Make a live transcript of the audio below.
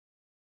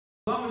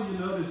Some of you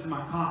noticed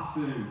my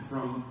costume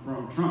from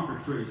Trunk or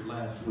Treat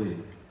last week.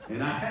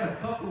 And I had a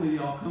couple of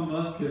y'all come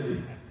up to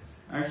me,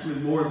 actually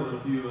more than a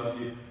few of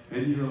you,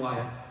 and you were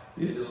like,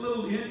 isn't it a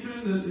little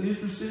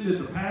interesting that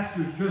the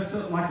pastor's dressed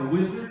up like a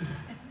wizard?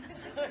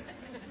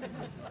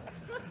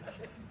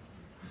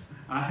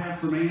 I have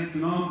some aunts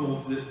and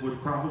uncles that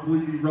would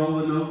probably be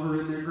rolling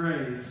over in their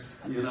graves,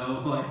 you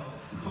know, like,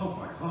 oh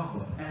my God,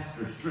 the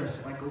pastor's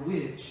dressed like a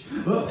witch.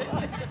 But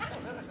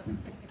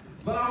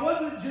I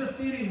wasn't just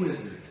any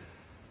wizard.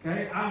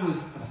 Okay, I was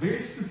a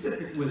very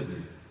specific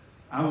wizard.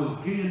 I was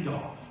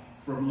Gandalf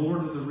from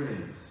Lord of the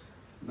Rings.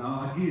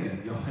 Now,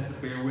 again, y'all have to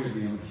bear with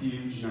me. I'm a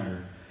huge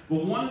nerd.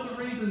 But one of the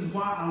reasons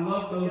why I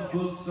love those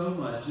books so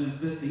much is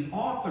that the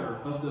author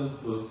of those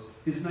books,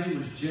 his name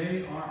was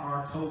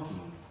J.R.R.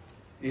 Tolkien.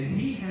 And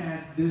he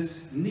had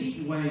this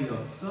neat way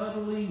of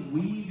subtly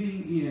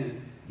weaving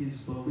in his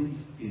belief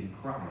in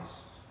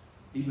Christ.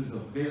 He was a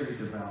very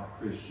devout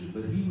Christian,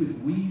 but he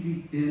would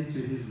weave it into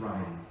his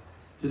writing.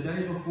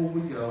 Today, before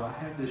we go, I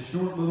have this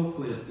short little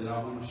clip that I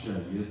want to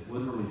show you. It's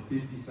literally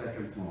 50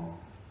 seconds long.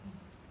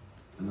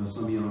 I know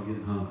some of y'all are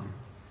getting hungry.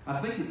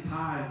 I think it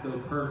ties, though,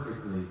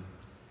 perfectly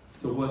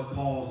to what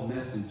Paul's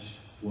message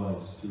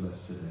was to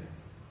us today,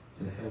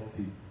 to help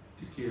people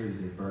to carry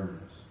their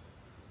burdens.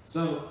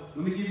 So,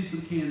 let me give you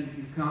some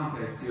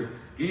context here.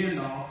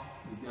 Gandalf,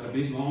 he's got a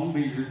big long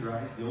beard,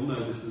 right? You'll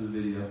notice in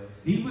the video.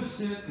 He was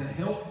sent to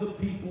help the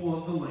people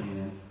of the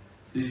land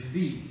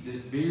defeat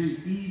this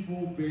very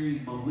evil,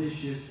 very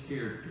malicious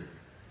character.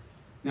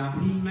 Now,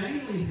 he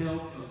mainly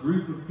helped a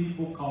group of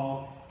people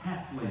called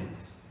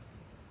halflings.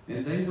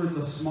 And they were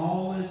the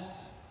smallest,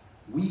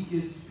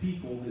 weakest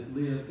people that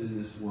lived in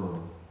this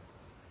world.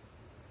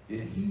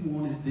 And he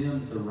wanted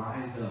them to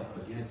rise up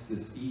against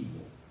this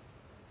evil.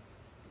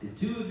 And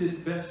two of his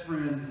best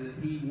friends that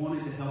he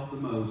wanted to help the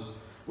most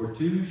were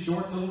two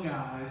short little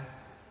guys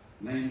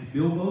named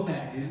Bilbo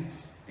Baggins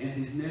and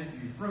his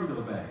nephew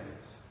Frodo Baggins.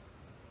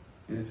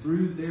 And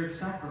through their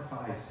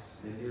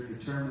sacrifice and their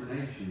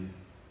determination,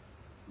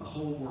 the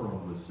whole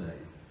world was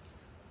saved.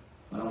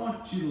 But I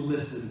want you to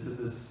listen to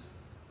this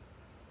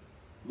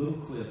little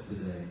clip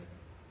today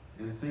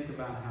and think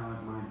about how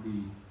it might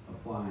be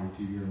applying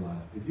to your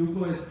life. If you'll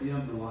go ahead and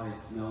dim the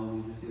lights,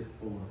 Melanie, just hit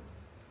 4.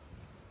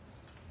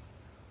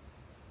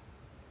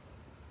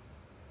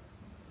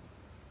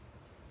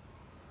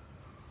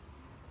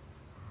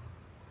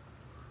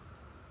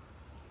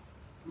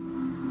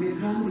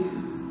 Mithrandir.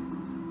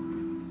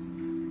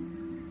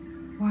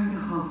 Why the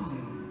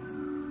halfling?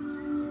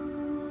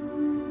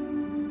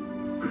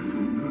 I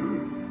don't know.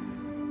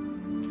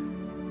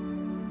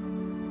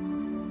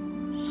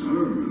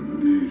 Saruman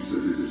believes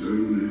that it is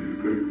only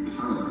great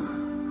power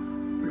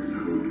that can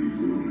hold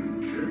evil in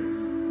check.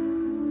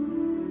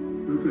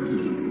 But that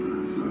is not what I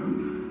found.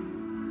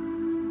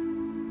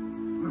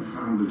 I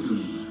found it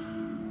as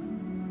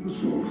the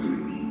small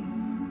things,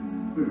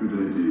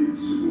 everyday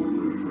deeds of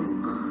ordinary folk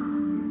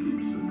that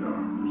keeps the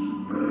darkness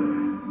at bay.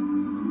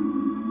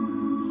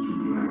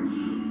 Acts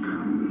of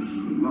kindness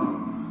and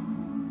love.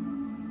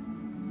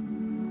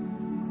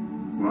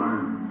 Why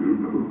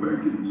Bilbo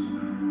Baggins?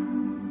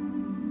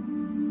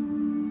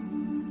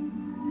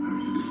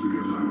 Perhaps it is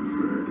because I'm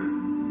afraid.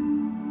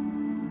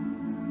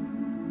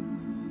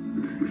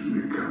 It gives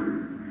me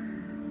courage.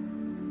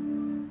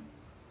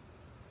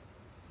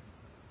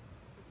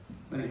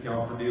 Thank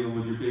y'all for dealing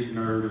with your big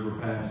nerd of a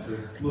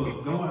pastor.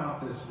 Look, go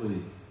out this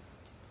week.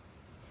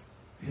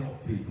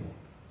 Help people.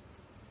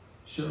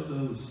 Show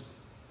those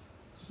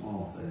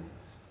small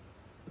things,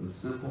 those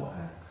simple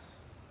acts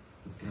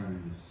of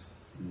kindness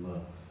and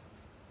love.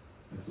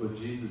 That's what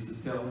Jesus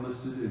is telling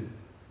us to do.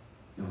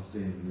 Y'all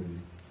stand with me.